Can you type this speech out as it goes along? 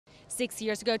6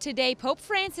 years ago today, Pope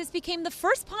Francis became the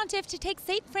first pontiff to take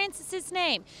St. Francis's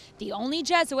name, the only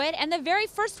Jesuit and the very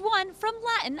first one from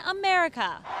Latin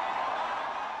America.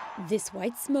 This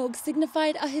white smoke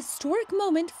signified a historic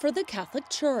moment for the Catholic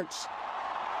Church.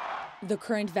 The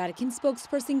current Vatican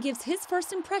spokesperson gives his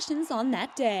first impressions on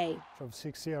that day. From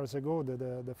 6 years ago,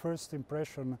 the first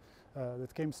impression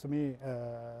that came to me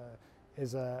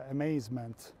is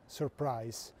amazement,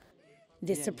 surprise.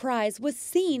 This surprise was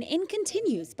seen and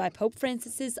continues by Pope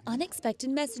Francis's unexpected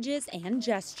messages and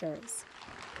gestures.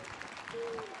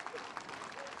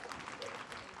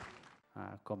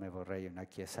 Come vorrei una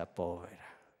chiesa povera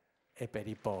e per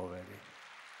I poveri.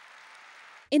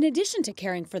 In addition to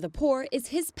caring for the poor is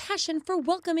his passion for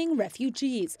welcoming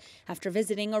refugees. After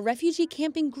visiting a refugee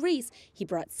camp in Greece, he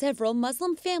brought several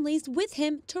Muslim families with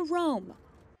him to Rome.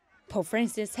 Pope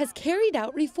Francis has carried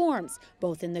out reforms,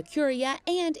 both in the Curia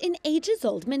and in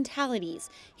ages-old mentalities.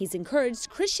 He's encouraged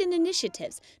Christian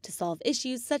initiatives to solve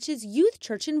issues such as youth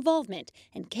church involvement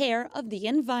and care of the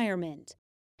environment.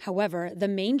 However, the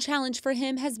main challenge for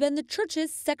him has been the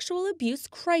church's sexual abuse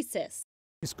crisis.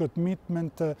 His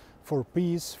commitment for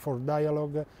peace, for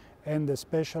dialogue, and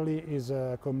especially his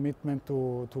commitment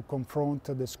to confront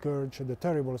the scourge, the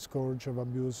terrible scourge of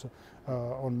abuse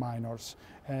on minors.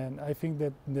 And I think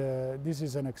that this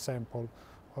is an example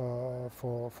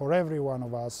for every one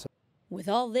of us. With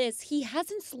all this, he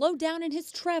hasn't slowed down in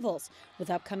his travels, with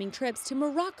upcoming trips to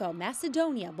Morocco,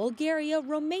 Macedonia, Bulgaria,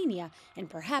 Romania, and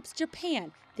perhaps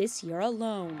Japan this year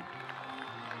alone.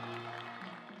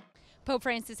 Pope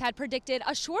Francis had predicted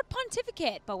a short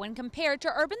pontificate, but when compared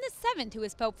to Urban VII, who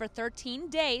was Pope for 13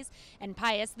 days, and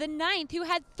Pius IX, who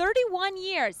had 31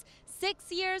 years,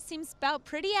 6 years seems about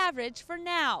pretty average for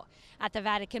now. At the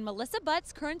Vatican, Melissa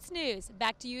Butts, Currents News.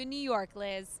 Back to you in New York,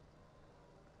 Liz.